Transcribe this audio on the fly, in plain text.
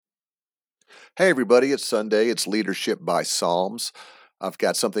Hey, everybody, it's Sunday. It's Leadership by Psalms. I've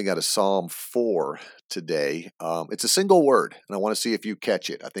got something out of Psalm 4 today. It's a single word, and I want to see if you catch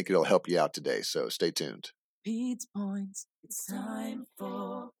it. I think it'll help you out today, so stay tuned. Pete's Points. It's time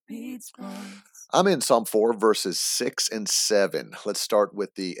for Pete's Points. I'm in Psalm 4, verses 6 and 7. Let's start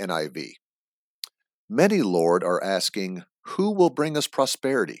with the NIV. Many, Lord, are asking, who will bring us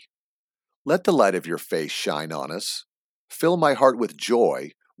prosperity? Let the light of your face shine on us. Fill my heart with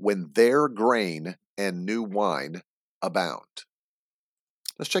joy when their grain and new wine abound.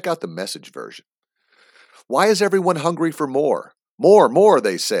 Let's check out the Message version. Why is everyone hungry for more? More,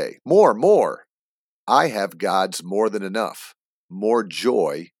 they say. More. I have God's more than enough. More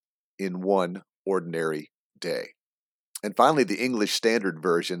joy in one ordinary day. And finally, the English Standard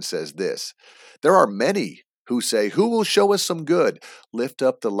Version says this: There are many who say, who will show us some good? Lift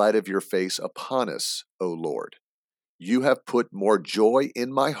up the light of your face upon us, O Lord. You have put more joy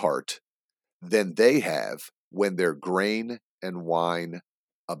in my heart than they have when their grain and wine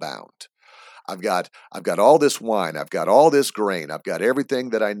abound. I've got all this wine, I've got all this grain, I've got everything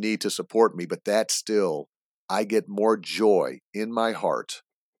that I need to support me, but that still, I get more joy in my heart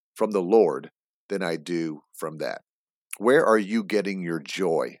from the Lord than I do from that. Where are you getting your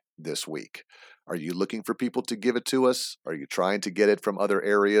joy this week? Are you looking for people to give it to us? Are you trying to get it from other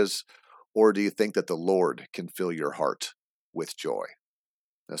areas? Or do you think that the Lord can fill your heart with joy?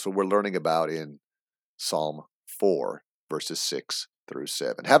 That's what we're learning about in Psalm 4, verses 6 through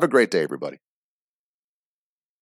 7. Have a great day, everybody.